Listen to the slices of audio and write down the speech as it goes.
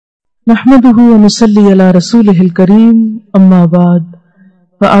نحمده ونصلي على رسوله الكريم اما بعد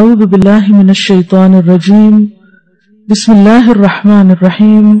فاعوذ بالله من الشيطان الرجيم بسم الله الرحمن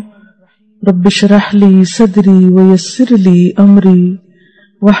الرحيم رب اشرح لي صدري ويسر لي امري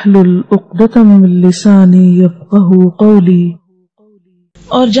واحلل عقدة من لساني يفقهوا قولي.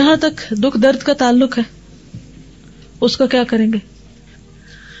 اور جہاں تک دکھ درد کا تعلق ہے اس کا کیا کریں گے؟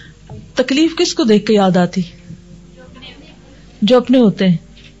 تکلیف کس کو دیکھ کے یاد آتی؟ جو اپنے ہوتے ہیں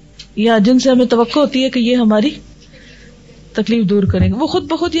یا جن سے ہمیں توقع ہوتی ہے کہ یہ ہماری تکلیف دور کریں گے. وہ خود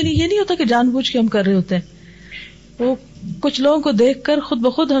بخود یعنی یہ نہیں ہوتا کہ جان بوجھ کے ہم کر رہے ہوتے ہیں. وہ کچھ لوگوں کو دیکھ کر خود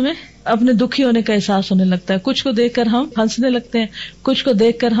بخود ہمیں اپنے دکھی ہونے کا احساس ہونے لگتا ہے. کچھ کو دیکھ کر ہم ہنسنے لگتے ہیں, کچھ کو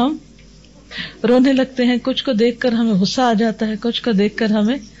دیکھ کر ہم رونے لگتے ہیں, کچھ کو دیکھ کر ہمیں غصہ آ جاتا ہے, کچھ کو دیکھ کر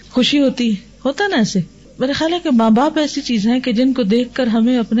ہمیں خوشی ہوتی ہوتا نا. ایسے میرے خیال ہے کہ ماں باپ ایسی چیز ہیں کہ جن کو دیکھ کر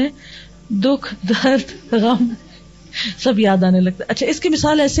ہمیں اپنے دکھ درد غم سب یاد آنے لگتا ہے. اچھا, اس کی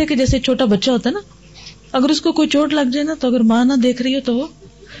مثال ایسے ہے کہ جیسے چھوٹا بچہ ہوتا ہے نا, اگر اس کو کوئی چوٹ لگ جائے نا تو اگر ماں نہ دیکھ رہی ہو تو وہ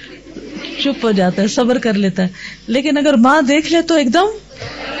چپ ہو جاتا ہے, صبر کر لیتا ہے. لیکن اگر ماں دیکھ لے تو ایک دم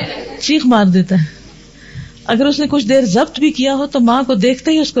چیخ مار دیتا ہے. اگر اس نے کچھ دیر ضبط بھی کیا ہو تو ماں کو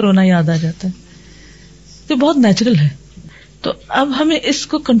دیکھتے ہی اس کو رونا یاد آ جاتا ہے. تو بہت نیچرل ہے. تو اب ہمیں اس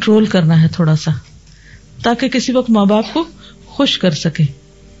کو کنٹرول کرنا ہے تھوڑا سا, تاکہ کسی وقت ماں باپ کو خوش کر سکے.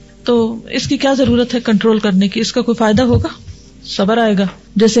 تو اس کی کیا ضرورت ہے کنٹرول کرنے کی؟ اس کا کوئی فائدہ ہوگا؟ صبر آئے گا.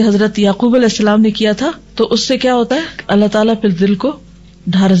 جیسے حضرت یعقوب علیہ السلام نے کیا تھا تو اس سے کیا ہوتا ہے, اللہ تعالیٰ پھر دل کو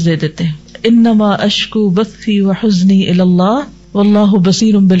ڈھارس دے دیتے ہیں. انما اشکو بثی وحزنی الی اللہ واللہ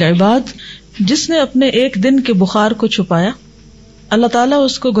بصیر بالعباد. جس نے اپنے ایک دن کے بخار کو چھپایا, اللہ تعالیٰ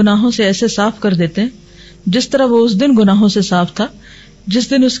اس کو گناہوں سے ایسے صاف کر دیتے ہیں جس طرح وہ اس دن گناہوں سے صاف تھا جس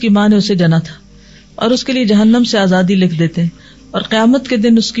دن اس کی ماں نے اسے جنا تھا, اور اس کے لیے جہنم سے آزادی لکھ دیتے ہیں, اور قیامت کے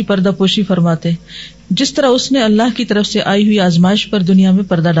دن اس کی پردہ پوشی فرماتے ہیں جس طرح اس نے اللہ کی طرف سے آئی ہوئی آزمائش پر دنیا میں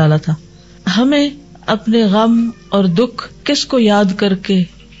پردہ ڈالا تھا. ہمیں اپنے غم اور دکھ کس کو یاد کر کے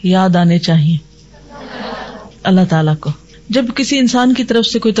یاد آنے چاہیے؟ اللہ تعالیٰ کو. جب کسی انسان کی طرف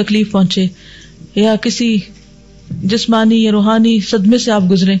سے کوئی تکلیف پہنچے یا کسی جسمانی یا روحانی صدمے سے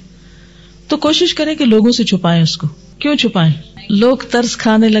آپ گزرے تو کوشش کریں کہ لوگوں سے چھپائیں اس کو. کیوں چھپائیں؟ لوگ ترس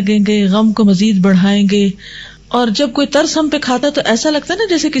کھانے لگیں گے, غم کو مزید بڑھائیں گے, اور جب کوئی ترس ہم پہ کھاتا ہے تو ایسا لگتا ہے نا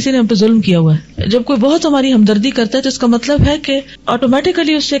جیسے کسی نے ہم پہ ظلم کیا ہوا ہے. جب کوئی بہت ہماری ہمدردی کرتا ہے تو اس کا مطلب ہے کہ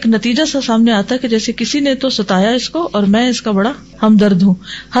آٹومیٹیکلی اس سے ایک نتیجہ سا سامنے آتا ہے کہ جیسے کسی نے تو ستایا اس کو اور میں اس کا بڑا ہمدرد ہوں.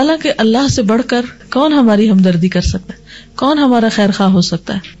 حالانکہ اللہ سے بڑھ کر کون ہماری ہمدردی کر سکتا ہے؟ کون ہمارا خیر خواہ ہو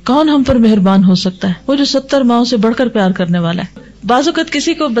سکتا ہے؟ کون ہم پر مہربان ہو سکتا ہے؟ وہ جو 70 ماؤں سے بڑھ کر پیار کرنے والا ہے. بعض اوقات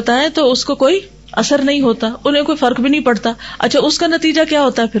کسی کو بتائیں تو اس کو کوئی اثر نہیں ہوتا, انہیں کوئی فرق بھی نہیں پڑتا. اچھا, اس کا نتیجہ کیا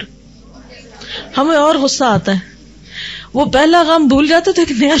ہوتا ہے؟ پھر ہمیں اور غصہ آتا ہے. وہ پہلا غم بھول جاتا تو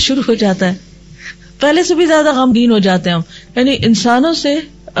ایک نیا شروع ہو جاتا ہے, پہلے سے بھی زیادہ غمگین ہو جاتے ہیں ہم. یعنی انسانوں سے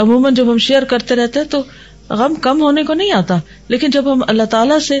عموماً جب ہم شیئر کرتے رہتے ہیں تو غم کم ہونے کو نہیں آتا, لیکن جب ہم اللہ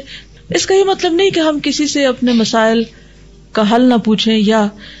تعالیٰ سے, اس کا یہ مطلب نہیں کہ ہم کسی سے اپنے مسائل کا حل نہ پوچھیں یا,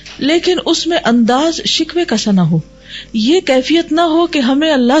 لیکن اس میں انداز شکوے کا سا نہ ہو, یہ کیفیت نہ ہو کہ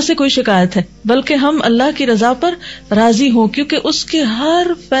ہمیں اللہ سے کوئی شکایت ہے, بلکہ ہم اللہ کی رضا پر راضی ہوں, کیونکہ اس کے ہر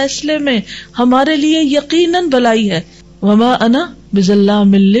فیصلے میں ہمارے لیے یقیناً بھلائی ہے. وما انا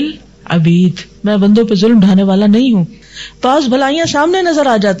بظلام للعبید, میں بندوں پہ ظلم ڈھانے والا نہیں ہوں. بعض بھلائیاں سامنے نظر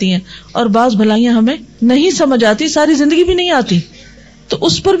آ جاتی ہیں اور بعض بھلائیاں ہمیں نہیں سمجھ آتی, ساری زندگی بھی نہیں آتی, تو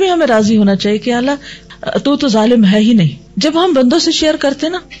اس پر بھی ہمیں راضی ہونا چاہیے کہ اللہ تو ظالم ہے ہی نہیں. جب ہم بندوں سے شیئر کرتے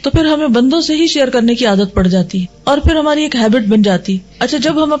نا تو پھر ہمیں بندوں سے ہی شیئر کرنے کی عادت پڑ جاتی ہے, اور پھر ہماری ایک ہیبٹ بن جاتی. اچھا,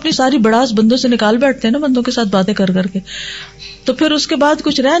 جب ہم اپنی ساری بڑاس بندوں سے نکال بیٹھتے ہیں نا, بندوں کے ساتھ باتیں کر کر کے, تو پھر اس کے بعد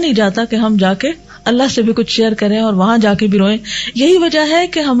کچھ رہ نہیں جاتا کہ ہم جا کے اللہ سے بھی کچھ شیئر کریں اور وہاں جا کے بھی روئیں. یہی وجہ ہے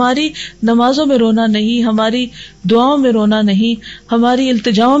کہ ہماری نمازوں میں رونا نہیں, ہماری دعاؤں میں رونا نہیں, ہماری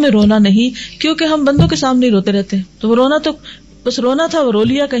التجاؤں میں رونا نہیں, کیونکہ ہم بندوں کے سامنے ہی روتے رہتے ہیں. تو وہ رونا تو بس رونا تھا, وہ رو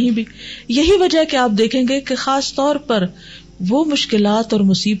لیا کہیں بھی. یہی وجہ ہے کہ آپ دیکھیں گے کہ خاص طور پر وہ مشکلات اور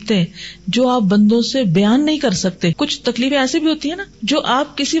مصیبتیں جو آپ بندوں سے بیان نہیں کر سکتے, کچھ تکلیفیں ایسی بھی ہوتی ہیں نا جو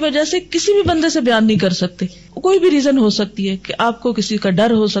آپ کسی وجہ سے کسی بھی بندے سے بیان نہیں کر سکتے. کوئی بھی ریزن ہو سکتی ہے کہ آپ کو کسی کا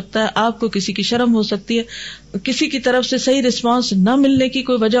ڈر ہو سکتا ہے, آپ کو کسی کی شرم ہو سکتی ہے, کسی کی طرف سے صحیح رسپانس نہ ملنے کی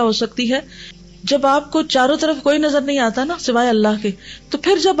کوئی وجہ ہو سکتی ہے. جب آپ کو چاروں طرف کوئی نظر نہیں آتا نا سوائے اللہ کے, تو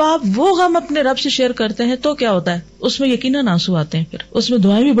پھر جب آپ وہ غم اپنے رب سے شیئر کرتے ہیں تو کیا ہوتا ہے؟ اس میں یقیناً آنسو آتے ہیں, پھر اس میں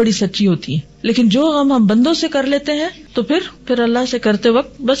دعائیں بھی بڑی سچی ہوتی ہیں. لیکن جو غم ہم بندوں سے کر لیتے ہیں تو پھر اللہ سے کرتے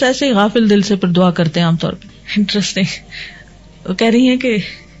وقت بس ایسے ہی غافل دل سے پھر دعا کرتے ہیں عام طور پہ. انٹرسٹنگ. کہہ رہی ہیں کہ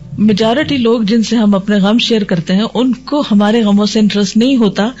میجارٹی لوگ جن سے ہم اپنے غم شیئر کرتے ہیں ان کو ہمارے غموں سے انٹرسٹ نہیں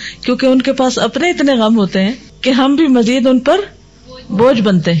ہوتا, کیونکہ ان کے پاس اپنے اتنے غم ہوتے ہیں کہ ہم بھی مزید ان پر بوجھ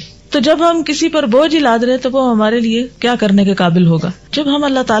بنتے ہیں. تو جب ہم کسی پر بوجھ ہی لاد رہے تو وہ ہمارے لیے کیا کرنے کے قابل ہوگا؟ جب ہم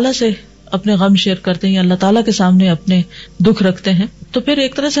اللہ تعالیٰ سے اپنے غم شیئر کرتے ہیں یا اللہ تعالیٰ کے سامنے اپنے دکھ رکھتے ہیں تو پھر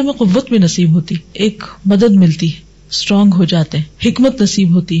ایک طرح سے ہمیں قوت بھی نصیب ہوتی، ایک مدد ملتی ہے، اسٹرانگ ہو جاتے ہیں، حکمت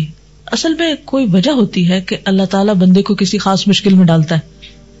نصیب ہوتی ہے. اصل میں کوئی وجہ ہوتی ہے کہ اللہ تعالیٰ بندے کو کسی خاص مشکل میں ڈالتا ہے،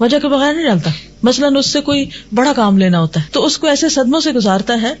 وجہ کے بغیر نہیں ڈالتا. مثلاً اس سے کوئی بڑا کام لینا ہوتا ہے تو اس کو ایسے صدموں سے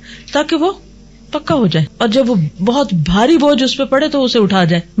گزارتا ہے تاکہ وہ پکا ہو جائے، اور جب وہ بہت بھاری بوجھ اس پہ پڑے تو اسے اٹھا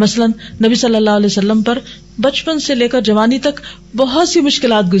جائے. مثلاً نبی صلی اللہ علیہ وسلم پر بچپن سے لے کر جوانی تک بہت سی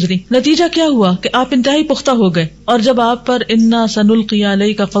مشکلات گزری، نتیجہ کیا ہوا کہ آپ انتہائی پختہ ہو گئے، اور جب آپ پر انا سنلقی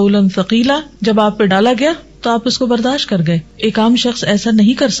علیک قولا ثقیلا جب آپ پہ ڈالا گیا تو آپ اس کو برداشت کر گئے. ایک عام شخص ایسا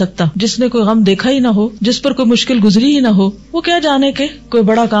نہیں کر سکتا جس نے کوئی غم دیکھا ہی نہ ہو، جس پر کوئی مشکل گزری ہی نہ ہو. وہ کیا جانے کہ کوئی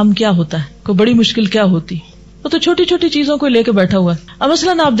بڑا کام کیا ہوتا ہے، کوئی بڑی مشکل کیا ہوتی. وہ تو چھوٹی چھوٹی چیزوں کو لے کے بیٹھا ہوا ہے. اب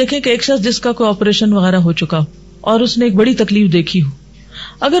مثلاً آپ دیکھیں کہ ایک شخص جس کا کوئی آپریشن وغیرہ ہو چکا ہو اور اس نے ایک بڑی تکلیف دیکھی ہو،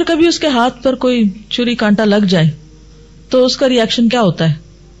 اگر کبھی اس کے ہاتھ پر کوئی چھری کانٹا لگ جائے تو اس کا ری ایکشن کیا ہوتا ہے؟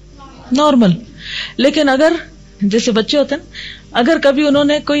 نارمل. لیکن اگر جیسے بچے ہوتے ہیں، اگر کبھی انہوں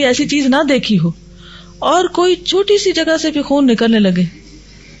نے کوئی ایسی چیز نہ دیکھی ہو اور کوئی چھوٹی سی جگہ سے بھی خون نکلنے لگے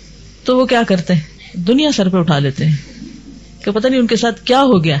تو وہ کیا کرتے ہیں؟ دنیا سر پہ اٹھا لیتے ہیں کہ پتہ نہیں ان کے ساتھ کیا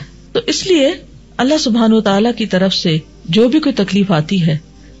ہو گیا. تو اس لیے اللہ سبحانہ وتعالیٰ کی طرف سے جو بھی کوئی تکلیف آتی ہے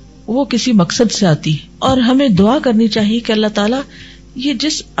وہ کسی مقصد سے آتی ہے، اور ہمیں دعا کرنی چاہیے کہ اللہ تعالیٰ یہ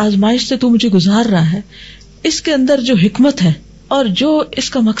جس آزمائش سے تو مجھے گزار رہا ہے اس کے اندر جو حکمت ہے اور جو اس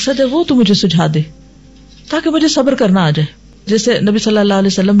کا مقصد ہے وہ تو مجھے سجھا دے تاکہ مجھے صبر کرنا آ جائے. جیسے نبی صلی اللہ علیہ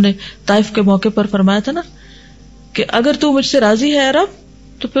وسلم نے طائف کے موقع پر فرمایا تھا نا کہ اگر تو مجھ سے راضی ہے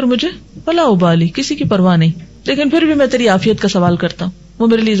رب تو پھر مجھے ولا ابالی، کسی کی پرواہ نہیں، لیکن پھر بھی میں تیری عافیت کا سوال کرتا ہوں، وہ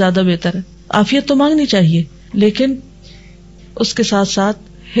میرے لیے زیادہ بہتر ہے. عافیت تو مانگنی چاہیے لیکن اس کے ساتھ ساتھ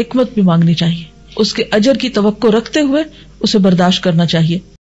حکمت بھی مانگنی چاہیے، اس کے اجر کی توقع رکھتے ہوئے اسے برداشت کرنا چاہیے.